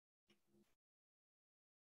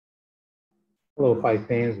Hello, fight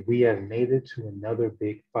fans. We have made it to another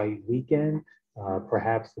big fight weekend,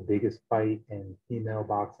 perhaps the biggest fight in female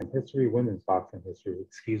boxing history, women's boxing history,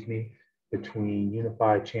 excuse me, between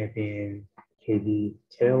unified champion Katie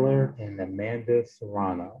Taylor and Amanda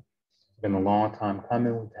Serrano. It's been a long time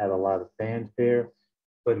coming. We've had a lot of fanfare,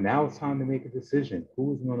 but now it's time to make a decision.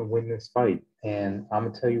 Who is going to win this fight? And I'm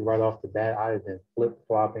going to tell you right off the bat, I have been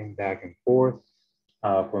flip-flopping back and forth.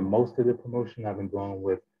 For most of the promotion, I've been going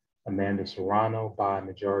with Amanda Serrano by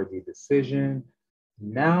majority decision.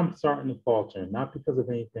 Now I'm starting to falter, not because of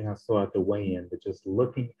anything I saw at the weigh-in, but just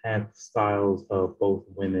looking at the styles of both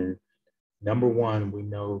women. Number one, we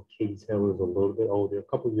know Katie Taylor is a little bit older, a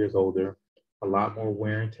couple years older, a lot more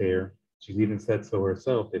wear and tear. She's even said so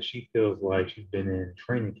herself that she feels like she's been in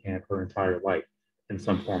training camp her entire life in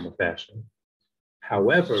some form or fashion.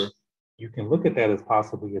 However, you can look at that as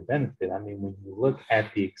possibly a benefit. I mean, when you look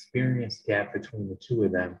at the experience gap between the two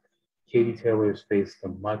of them, Katie Taylor has faced a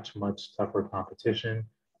much, much tougher competition.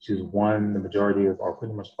 She's won the majority of, or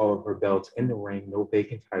pretty much all of her belts in the ring, no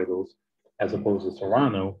vacant titles, as opposed to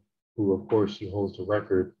Serrano, who, of course, she holds the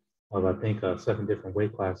record of, I think, seven different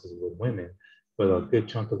weight classes with women, but a good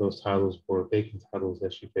chunk of those titles were vacant titles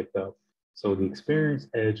that she picked up. So the experience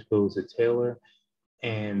edge goes to Taylor,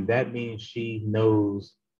 and that means she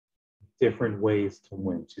knows different ways to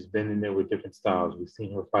win. She's been in there with different styles. We've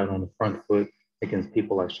seen her fight on the front foot against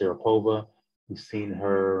people like Sharapova. We've seen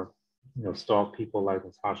her, stalk people like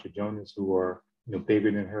Natasha Jonas, who are,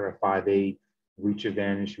 bigger than her at 5'8", reach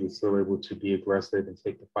advantage. She was still able to be aggressive and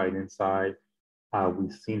take the fight inside.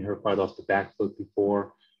 We've seen her fight off the back foot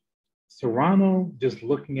before. Serrano, just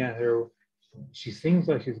looking at her, she seems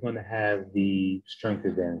like she's going to have the strength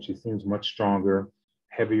advantage. She seems much stronger,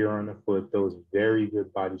 heavier on the foot, those very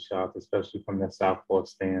good body shots, especially from that southpaw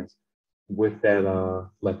stance with that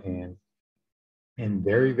left hand. And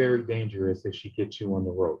very, very dangerous if she gets you on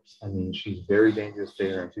the ropes. I mean, she's very dangerous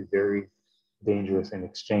there, and she's very dangerous in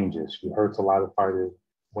exchanges. She hurts a lot of fighters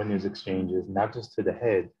when there's exchanges, not just to the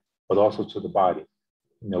head, but also to the body.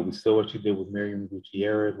 We saw what she did with Miriam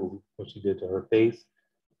Gutierrez, what she did to her face.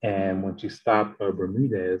 And when she stopped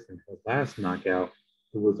Bermudez in her last knockout,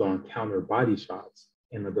 it was on counter body shots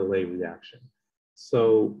in a delay reaction.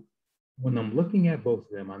 So when I'm looking at both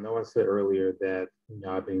of them, I know I said earlier that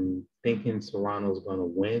I've been thinking Serrano's going to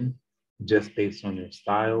win just based on their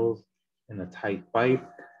styles in a tight fight.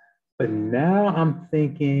 But now I'm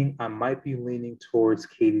thinking I might be leaning towards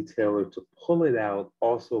Katie Taylor to pull it out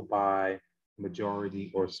also by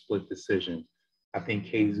majority or split decision. I think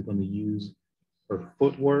Katie's going to use her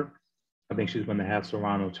footwork. I think she's going to have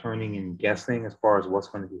Serrano turning and guessing as far as what's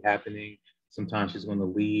going to be happening. Sometimes she's going to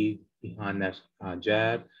lead behind that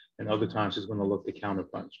jab, and other times she's going to look to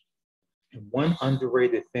counterpunch. And one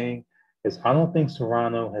underrated thing is I don't think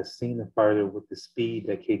Serrano has seen a fighter with the speed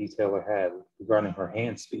that Katie Taylor had regarding her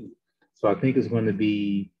hand speed. So I think it's going to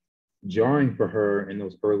be jarring for her in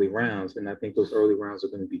those early rounds. And I think those early rounds are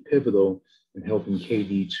going to be pivotal in helping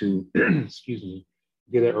KD to, excuse me,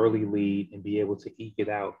 get an early lead and be able to eke it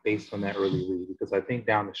out based on that early lead. Because I think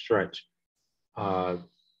down the stretch, uh,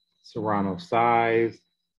 Serrano's size,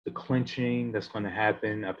 the clinching that's going to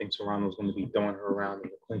happen. I think Serrano's going to be throwing her around in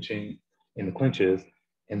the clinching, in the clinches.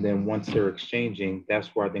 And then once they're exchanging, that's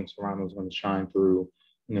where I think Serrano's going to shine through.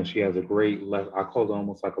 She has a great left, I call it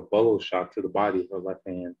almost like a bolo shot to the body of her left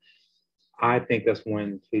hand. I think that's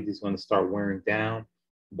when Katie's going to start wearing down,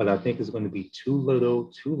 but I think it's going to be too little,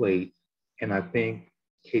 too late. And I think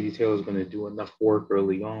Katie Taylor is going to do enough work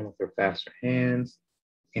early on with her faster hands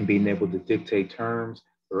and being able to dictate terms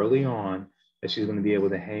early on that she's going to be able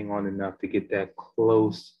to hang on enough to get that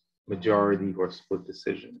close majority or split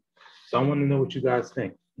decision. So I want to know what you guys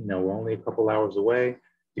think. We're only a couple hours away.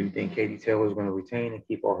 Do you think Katie Taylor is going to retain and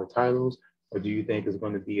keep all her titles? Or do you think it's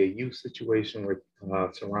going to be a youth situation where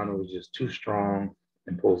Serrano is just too strong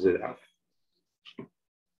and pulls it out?